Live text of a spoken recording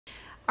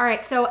All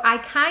right, so I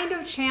kind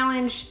of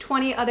challenged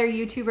 20 other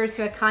YouTubers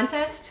to a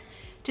contest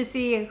to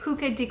see who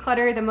could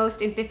declutter the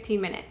most in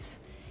 15 minutes.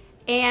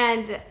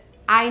 And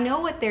I know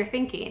what they're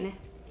thinking.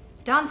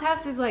 Dawn's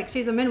house is like,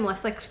 she's a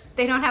minimalist, like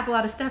they don't have a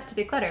lot of stuff to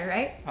declutter,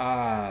 right?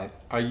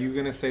 Are you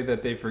gonna say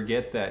that they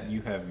forget that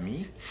you have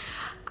me?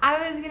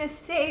 I was gonna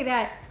say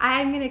that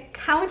I'm gonna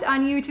count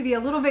on you to be a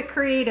little bit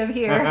creative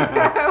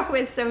here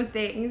with some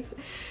things.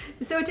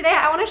 So today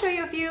I wanna show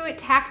you a few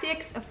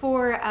tactics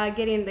for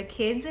getting the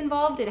kids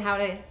involved and how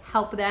to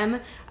help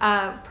them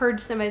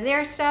purge some of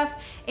their stuff,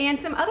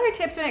 and some other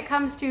tips when it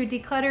comes to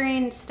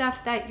decluttering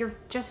stuff that you're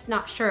just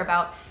not sure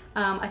about,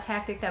 a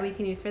tactic that we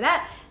can use for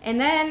that. And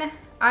then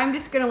I'm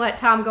just gonna let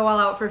Tom go all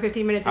out for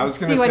 15 minutes and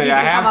see what he can come up with.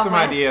 I have some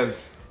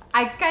ideas.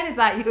 I kind of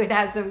thought you would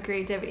have some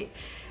creativity.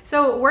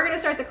 So we're gonna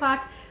start the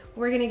clock.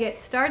 We're gonna get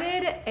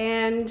started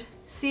and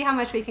see how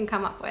much we can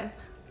come up with.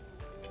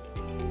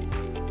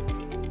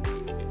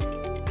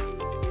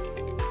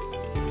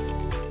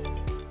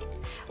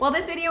 Well,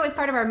 this video is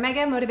part of our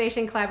Mega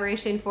Motivation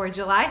Collaboration for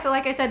July. So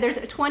like I said, there's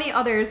 20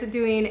 others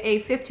doing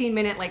a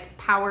 15-minute like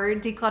power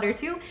declutter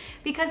too,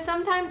 because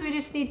sometimes we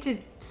just need to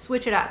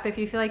switch it up. If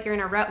you feel like you're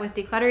in a rut with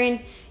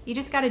decluttering, you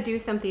just gotta do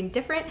something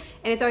different,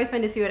 and it's always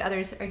fun to see what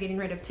others are getting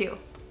rid of too.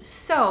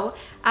 So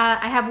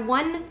I have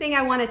one thing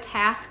I want to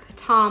task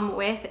Tom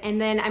with, and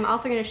then I'm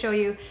also going to show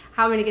you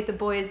how I'm going to get the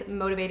boys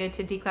motivated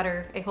to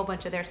declutter a whole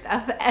bunch of their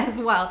stuff as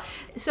well.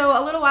 So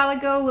a little while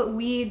ago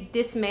we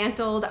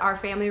dismantled our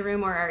family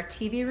room, or our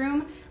TV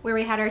room, where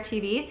we had our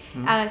TV.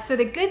 So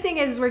the good thing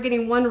is we're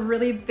getting one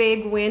really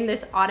big win,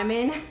 this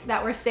ottoman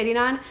that we're sitting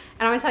on, and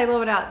I'm going to tell you a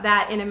little bit about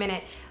that in a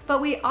minute.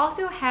 But we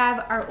also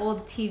have our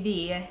old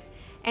TV,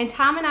 and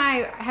Tom and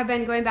I have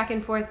been going back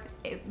and forth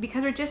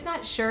because we're just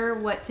not sure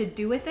what to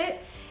do with it,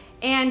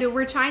 and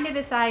we're trying to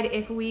decide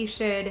if we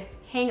should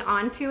hang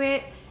on to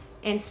it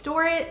and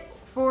store it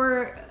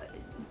for,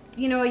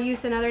 you know, a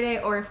use another day,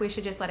 or if we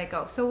should just let it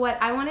go. So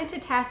what I wanted to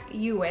task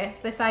you with,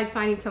 besides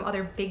finding some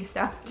other big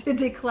stuff to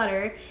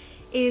declutter,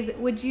 is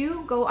would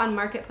you go on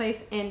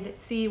Marketplace and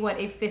see what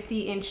a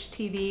 50-inch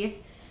TV,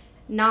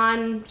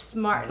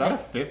 non-smart... Is that a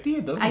 50?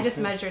 It doesn't. I just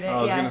measured it,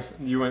 yeah.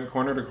 You went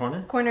corner to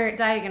corner? Corner,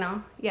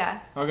 diagonal,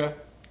 yeah. Okay.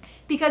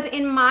 Because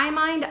in my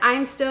mind,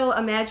 I'm still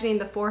imagining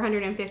the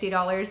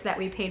 $450 that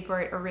we paid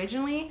for it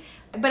originally,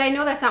 but I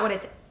know that's not what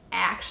it's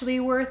actually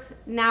worth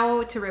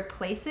now to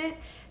replace it.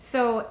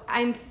 So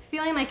I'm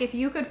feeling like if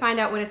you could find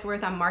out what it's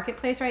worth on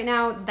Marketplace right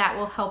now, that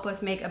will help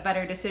us make a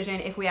better decision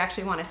if we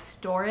actually want to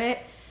store it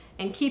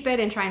and keep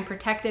it and try and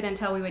protect it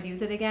until we would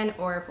use it again,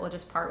 or if we'll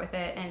just part with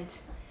it and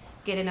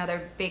get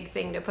another big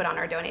thing to put on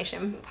our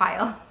donation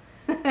pile.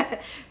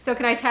 So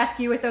can I task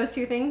you with those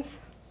two things?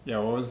 Yeah,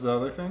 what was the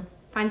other thing?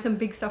 Find some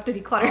big stuff to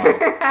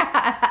declutter.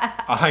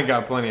 I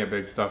got plenty of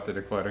big stuff to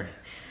declutter.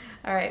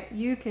 All right,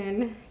 you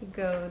can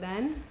go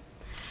then.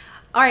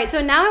 All right,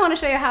 so now I want to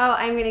show you how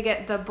I'm going to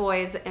get the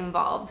boys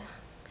involved.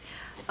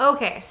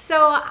 Okay,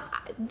 so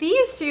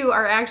these two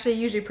are actually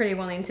usually pretty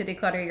willing to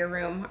declutter your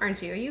room,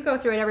 aren't you? You go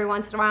through it every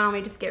once in a while and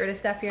we just get rid of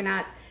stuff you're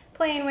not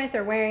playing with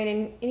or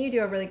wearing, and you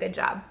do a really good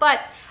job. But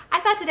I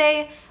thought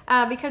today,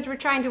 because we're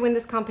trying to win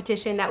this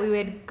competition, that we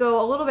would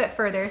go a little bit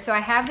further. So I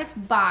have this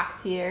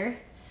box here,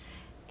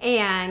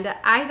 and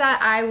I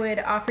thought I would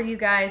offer you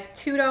guys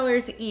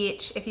 $2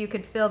 each if you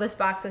could fill this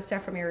box with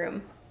stuff from your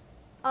room.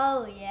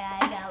 Oh yeah,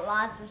 I got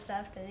lots of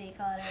stuff to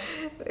declutter.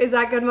 Is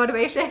that good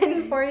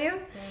motivation for you?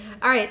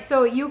 All right,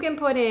 so you can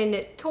put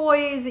in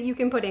toys, you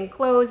can put in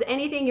clothes,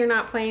 anything you're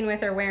not playing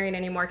with or wearing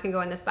anymore can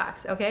go in this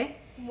box, okay?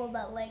 What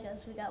about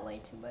Legos? We got way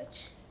too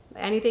much.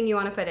 Anything you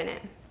want to put in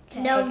it.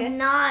 No, okay?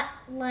 not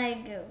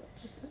Legos.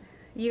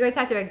 You guys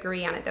have to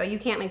agree on it though. You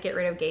can't like get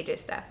rid of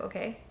Gage's stuff,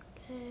 okay?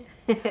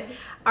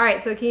 All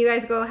right, so can you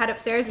guys go head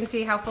upstairs and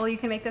see how full you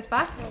can make this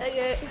box?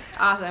 Okay.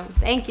 Awesome,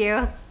 thank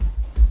you.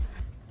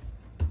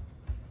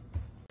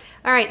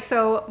 All right,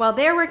 so while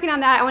they're working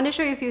on that, I want to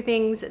show you a few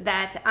things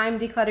that I'm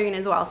decluttering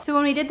as well. So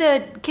when we did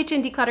the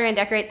kitchen declutter and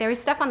decorate, there was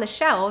stuff on the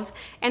shelves,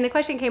 and the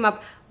question came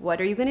up, what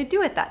are you gonna do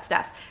with that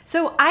stuff?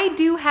 So I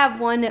do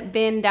have one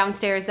bin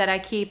downstairs that I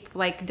keep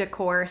like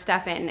decor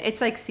stuff in.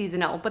 It's like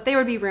seasonal, but there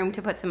would be room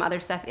to put some other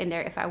stuff in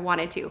there if I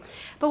wanted to.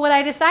 But what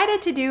I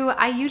decided to do,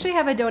 I usually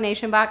have a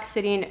donation box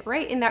sitting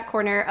right in that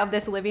corner of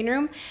this living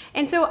room.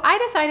 And so I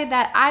decided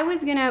that I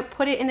was gonna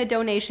put it in the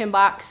donation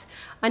box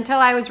until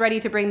I was ready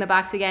to bring the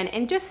box again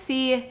and just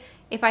see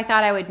if I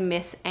thought I would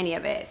miss any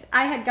of it.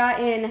 I had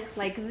gotten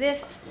like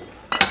this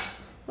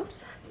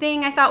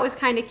thing I thought was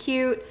kind of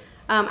cute.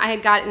 I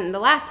had gotten the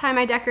last time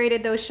I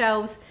decorated those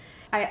shelves.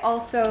 I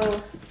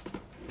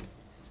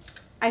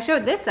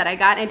showed this that I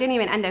got, and I didn't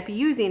even end up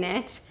using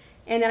it.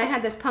 And then I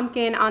had this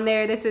pumpkin on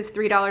there. This was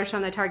 $3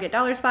 from the Target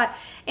dollar spot.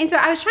 And so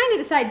I was trying to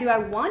decide, do I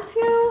want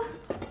to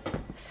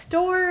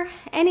store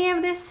any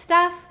of this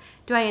stuff?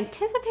 Do I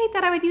anticipate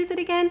that I would use it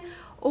again?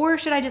 Or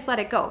should I just let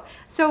it go?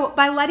 So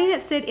by letting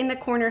it sit in the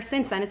corner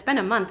since then, it's been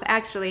a month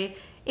actually,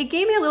 it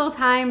gave me a little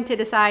time to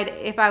decide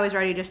if I was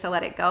ready just to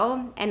let it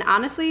go. And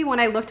honestly,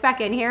 when I looked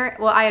back in here,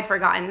 well, I had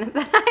forgotten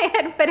that I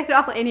had put it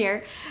all in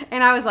here.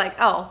 And I was like,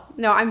 oh,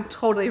 no, I'm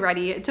totally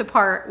ready to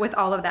part with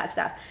all of that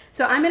stuff.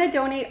 So I'm gonna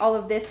donate all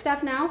of this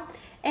stuff now.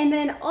 And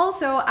then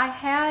also I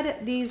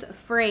had these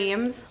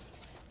frames,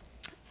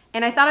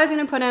 and I thought I was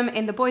gonna put them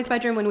in the boys'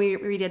 bedroom when we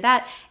redid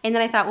that. And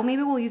then I thought, well,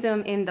 maybe we'll use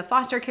them in the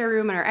foster care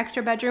room and our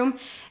extra bedroom.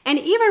 And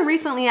even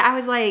recently I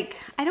was like,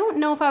 I don't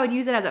know if I would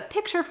use it as a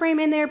picture frame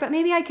in there, but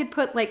maybe I could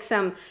put like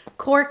some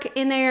cork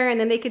in there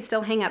and then they could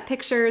still hang up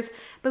pictures.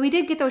 But we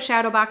did get those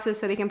shadow boxes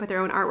so they can put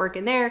their own artwork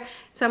in there.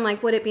 So I'm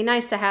like, would it be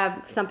nice to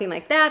have something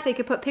like that they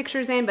could put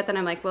pictures in? But then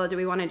I'm like, well, do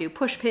we wanna do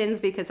push pins?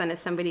 Because then is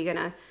somebody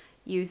gonna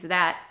use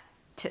that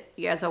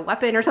as a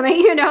weapon or something,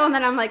 you know? And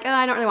then I'm like, oh,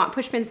 I don't really want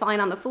push pins falling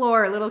on the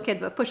floor or little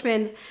kids with push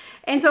pins.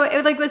 And so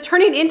it like was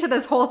turning into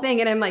this whole thing,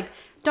 and I'm like,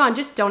 Dawn,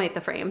 just donate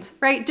the frames,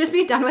 right? Just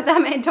be done with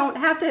them and don't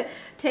have to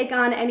take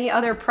on any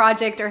other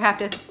project or have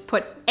to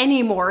put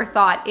any more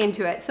thought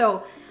into it.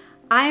 So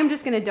I am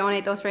just gonna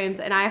donate those frames,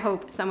 and I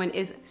hope someone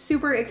is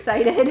super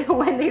excited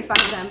when they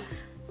find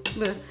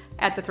them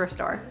at the thrift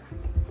store.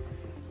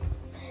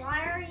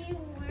 Why are you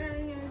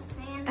wearing your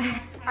sandals?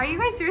 Are you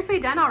guys seriously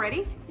done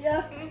already?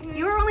 Yeah.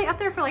 You were only up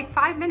there for like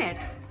 5 minutes.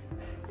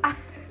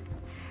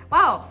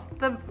 Wow,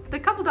 the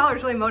couple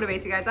dollars really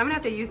motivates you guys. I'm gonna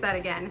have to use that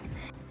again.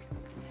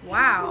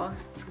 Wow.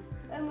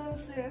 And then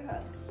Santa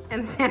hat.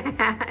 And the Santa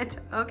hat,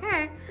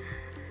 okay.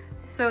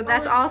 So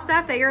that's all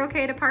stuff that you're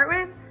okay to part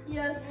with?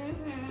 Yes.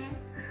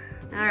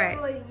 All right. I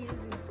don't really use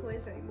these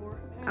toys anymore.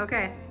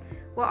 Okay.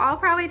 Well, I'll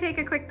probably take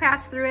a quick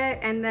pass through it,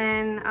 and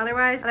then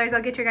otherwise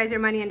I'll get you guys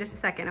your money in just a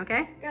second,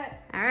 okay? Good.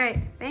 All right,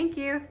 thank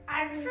you.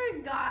 I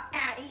forgot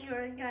that you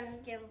were gonna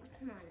give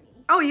money.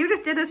 Oh, you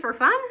just did this for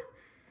fun?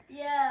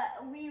 Yeah,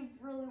 we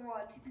really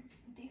want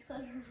to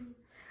declutter.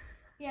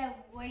 We have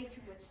way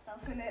too much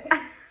stuff in it.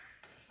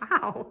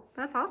 Wow,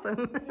 that's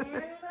awesome. And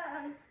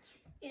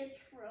it's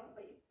really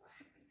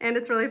fun. And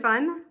it's really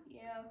fun?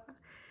 Yeah.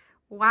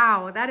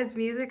 Wow, that is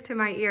music to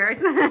my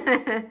ears.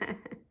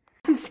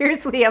 I'm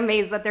seriously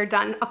amazed that they're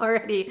done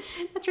already.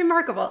 That's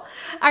remarkable.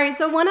 All right,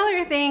 so one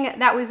other thing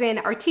that was in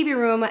our TV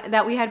room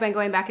that we had been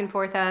going back and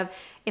forth of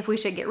if we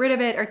should get rid of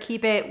it or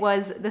keep it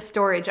was the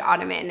storage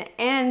ottoman.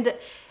 And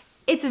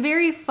it's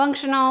very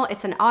functional.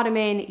 It's an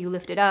ottoman. You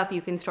lift it up,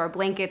 you can store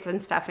blankets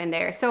and stuff in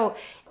there. So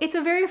it's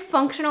a very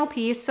functional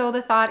piece. So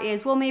the thought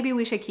is, well, maybe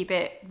we should keep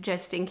it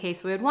just in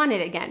case we would want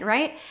it again,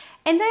 right?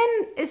 And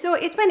then, so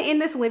it's been in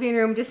this living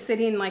room just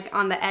sitting like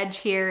on the edge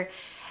here.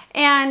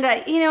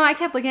 And, you know, I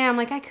kept looking at it, I'm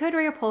like, I could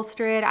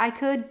reupholster it, I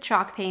could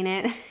chalk paint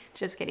it.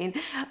 Just kidding.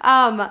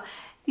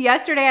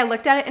 Yesterday I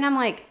looked at it and I'm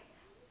like,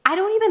 I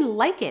don't even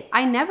like it.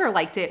 I never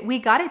liked it. We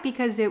got it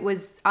because it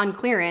was on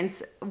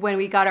clearance when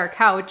we got our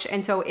couch,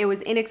 and so it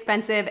was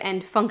inexpensive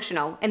and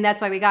functional, and that's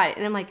why we got it.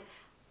 And I'm like,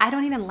 I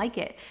don't even like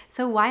it.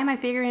 So why am I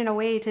figuring a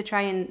way to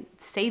try and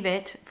save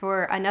it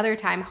for another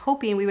time,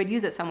 hoping we would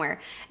use it somewhere?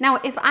 Now,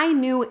 if I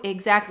knew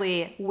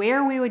exactly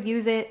where we would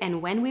use it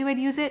and when we would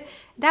use it,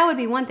 that would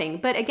be one thing.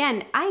 But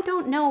again, I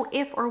don't know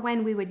if or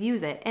when we would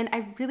use it. And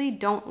I really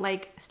don't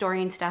like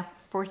storing stuff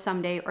for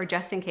someday or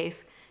just in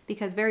case,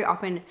 because very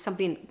often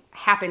something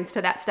happens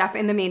to that stuff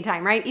in the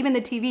meantime, right? Even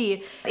the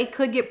TV, it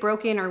could get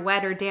broken or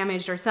wet or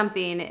damaged or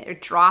something, or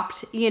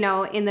dropped, you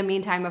know, in the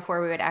meantime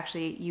before we would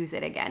actually use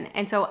it again.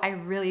 And so I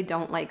really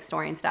don't like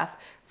storing stuff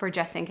for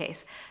just in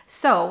case.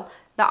 So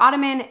the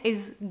ottoman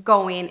is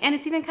going, and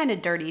it's even kind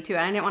of dirty too.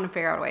 And I didn't want to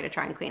figure out a way to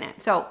try and clean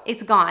it. So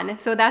it's gone.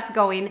 So that's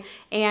going.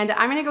 And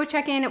I'm gonna go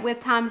check in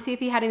with Tom, see if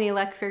he had any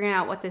luck figuring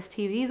out what this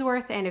TV is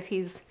worth and if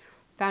he's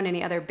found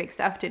any other big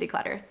stuff to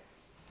declutter.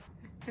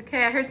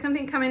 Okay, I heard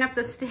something coming up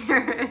the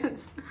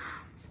stairs.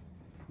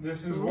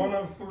 This is one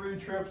of 3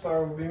 trips I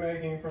will be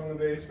making from the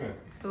basement.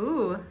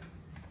 Ooh.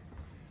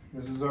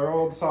 This is our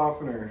old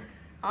softener.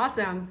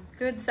 Awesome.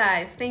 Good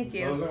size. Thank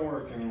you. Doesn't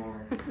work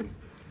anymore.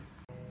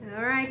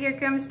 All right, here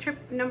comes trip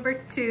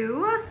number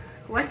 2.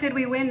 What did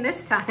we win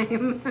this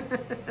time?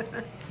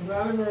 I'm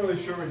not even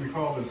really sure what you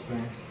call this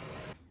thing.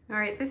 All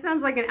right, this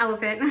sounds like an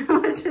elephant.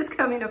 It was just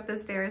coming up the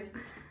stairs.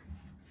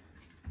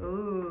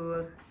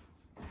 Ooh.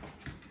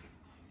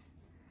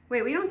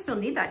 Wait, we don't still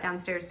need that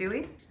downstairs, do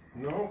we?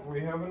 No, we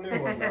have a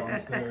new one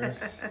downstairs.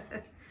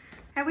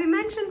 Have we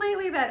mentioned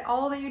lately that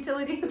all the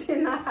utilities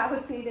in the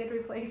house needed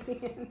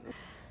replacing?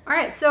 All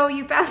right, so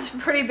you found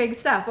some pretty big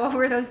stuff. What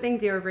were those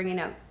things you were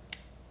bringing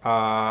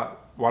up?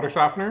 Water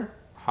softener,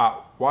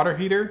 hot water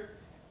heater,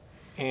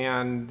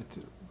 and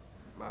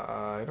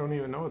I don't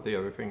even know what the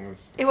other thing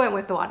was. It went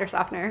with the water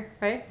softener,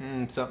 right?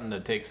 Something to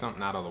take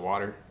something out of the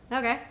water.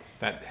 Okay.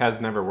 That has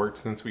never worked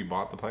since we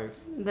bought the place.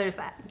 There's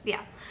that,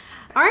 yeah.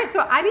 All right,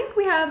 so I think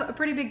we have a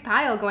pretty big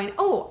pile going.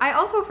 Oh, I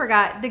also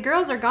forgot, the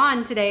girls are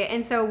gone today,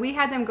 and so we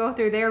had them go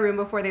through their room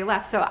before they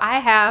left. So I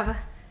have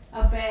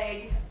a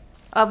bag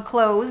of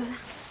clothes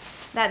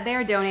that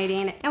they're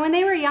donating. And when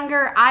they were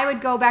younger, I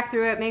would go back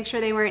through it, make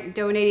sure they weren't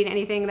donating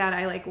anything that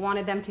I like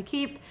wanted them to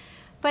keep.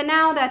 But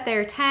now that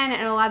they're 10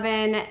 and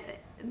 11,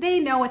 they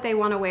know what they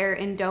want to wear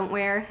and don't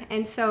wear.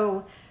 And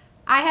so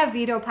I have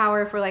veto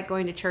power for like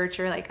going to church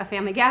or like a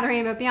family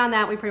gathering, but beyond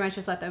that, we pretty much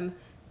just let them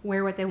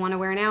wear what they want to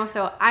wear now.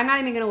 So I'm not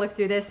even going to look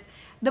through this.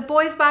 The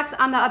boys box,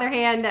 on the other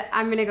hand,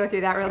 I'm going to go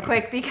through that real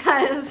quick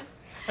because...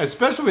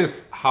 Especially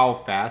with how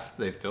fast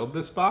they filled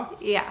this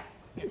box. Yeah.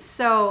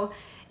 So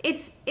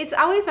it's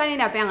always finding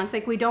that balance.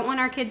 Like, we don't want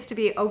our kids to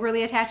be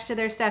overly attached to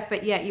their stuff,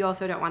 but yet you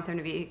also don't want them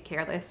to be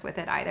careless with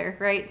it either,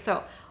 right?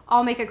 So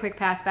I'll make a quick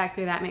pass back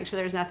through that, make sure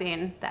there's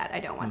nothing that I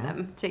don't want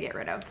them to get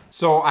rid of.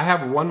 So I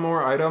have one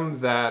more item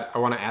that I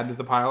want to add to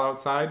the pile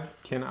outside.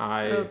 Can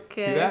I do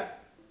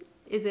that?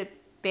 Is it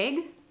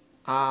big?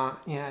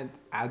 Yeah,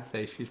 I'd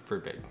say she's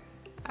pretty big.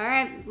 All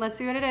right, let's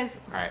see what it is.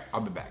 All right,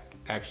 I'll be back.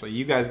 Actually,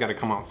 you guys got to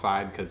come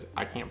outside because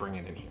I can't bring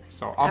it in here.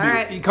 So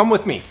come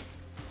with me.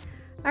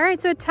 All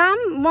right, so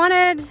Tom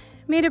wanted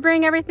me to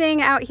bring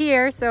everything out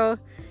here. So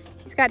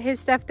he's got his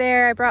stuff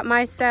there. I brought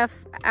my stuff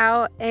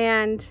out,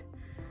 and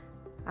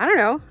I don't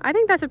know. I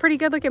think that's a pretty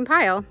good looking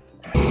pile.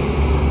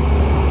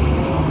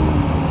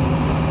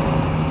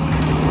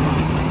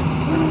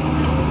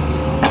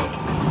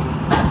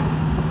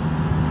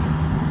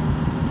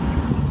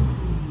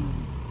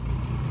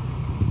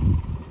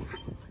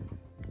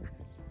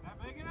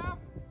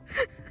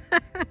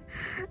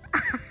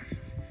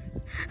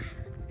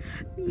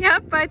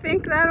 Yep, I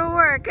think that'll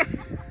work.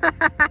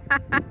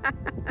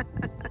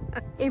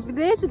 If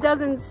this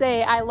doesn't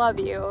say I love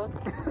you,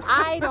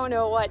 I don't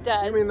know what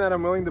does. You mean that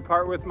I'm willing to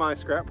part with my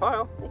scrap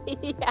pile?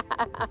 Yeah.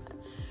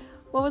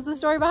 What was the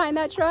story behind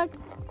that truck?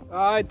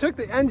 I took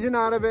the engine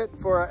out of it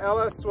for a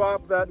LS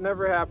swap. That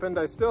never happened.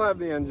 I still have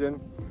the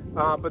engine.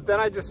 But then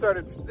I just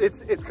started,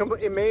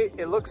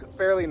 it looks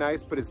fairly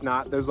nice, but it's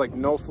not. There's like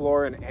no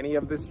floor in any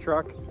of this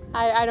truck.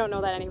 I don't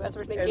know that any of us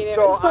were thinking it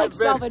so was like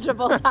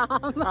salvageable,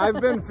 Tom.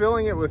 I've been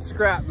filling it with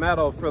scrap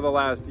metal for the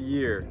last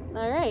year.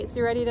 All right, so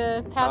you ready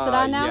to pass it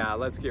on now? Yeah,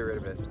 let's get rid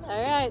of it.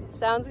 All right,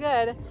 sounds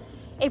good.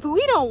 If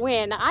we don't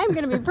win, I'm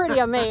gonna be pretty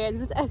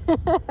amazed.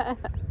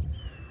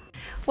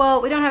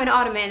 Well, we don't have an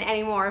ottoman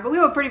anymore, but we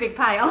have a pretty big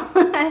pile.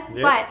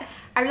 Yep. But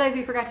I realized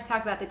we forgot to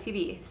talk about the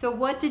TV. So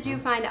what did you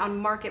find on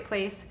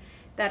Marketplace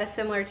that a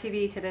similar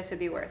TV to this would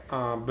be worth?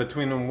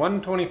 Between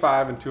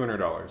 $125 and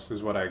 $200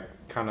 is what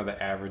kind of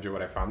the average of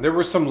what I found. There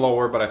were some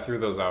lower, but I threw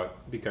those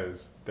out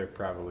because they're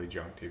probably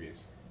junk TVs.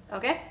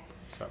 Okay.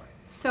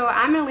 So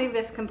I'm gonna leave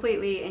this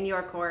completely in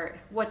your court.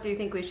 What do you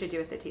think we should do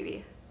with the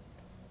TV?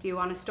 Do you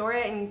want to store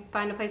it and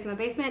find a place in the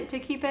basement to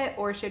keep it,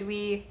 or should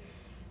we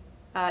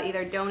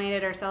either donate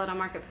it or sell it on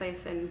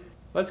Marketplace? And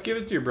let's give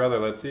it to your brother.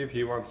 Let's see if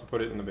he wants to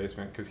put it in the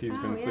basement, because he's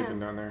been sleeping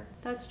down there.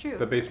 That's true.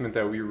 The basement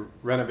that we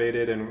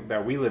renovated and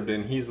that we lived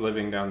in, he's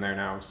living down there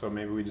now, so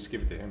maybe we just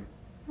give it to him.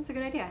 That's a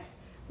good idea.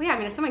 Well, yeah, I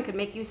mean, if someone could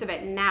make use of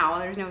it now,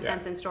 there's no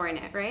sense in storing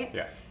it, right?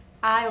 Yeah.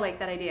 I like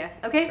that idea.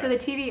 Okay, so the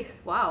TV,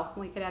 wow,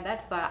 we could add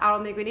that to the pile. I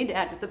don't think we need to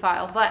add it to the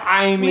pile, but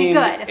I mean, we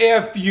could.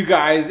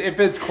 if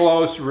it's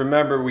close,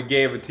 remember we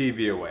gave a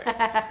TV away.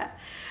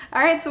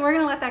 All right, so we're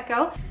gonna let that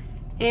go.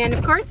 And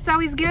of course, it's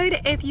always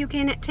good if you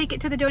can take it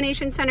to the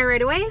donation center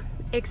right away,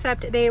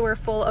 except they were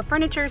full of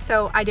furniture,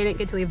 so I didn't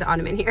get to leave the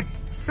ottoman here.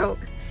 So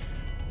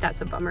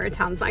that's a bummer.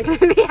 Tom's not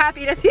gonna be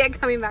happy to see it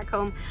coming back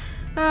home.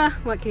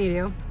 What can you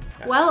do?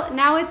 Yeah. Well,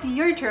 now it's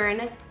your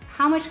turn.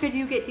 How much could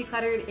you get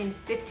decluttered in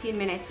 15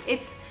 minutes?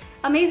 It's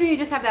amazing when you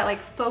just have that like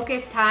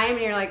focused time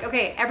and you're like,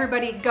 okay,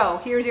 everybody go,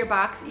 here's your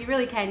box. You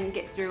really can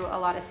get through a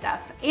lot of stuff.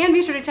 And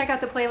be sure to check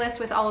out the playlist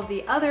with all of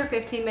the other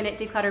 15-minute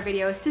declutter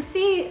videos to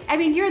see, I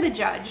mean, you're the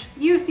judge.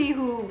 You see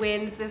who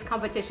wins this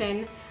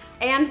competition.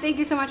 And thank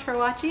you so much for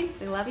watching.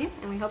 We love you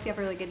and we hope you have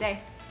a really good day.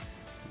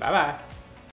 Bye-bye.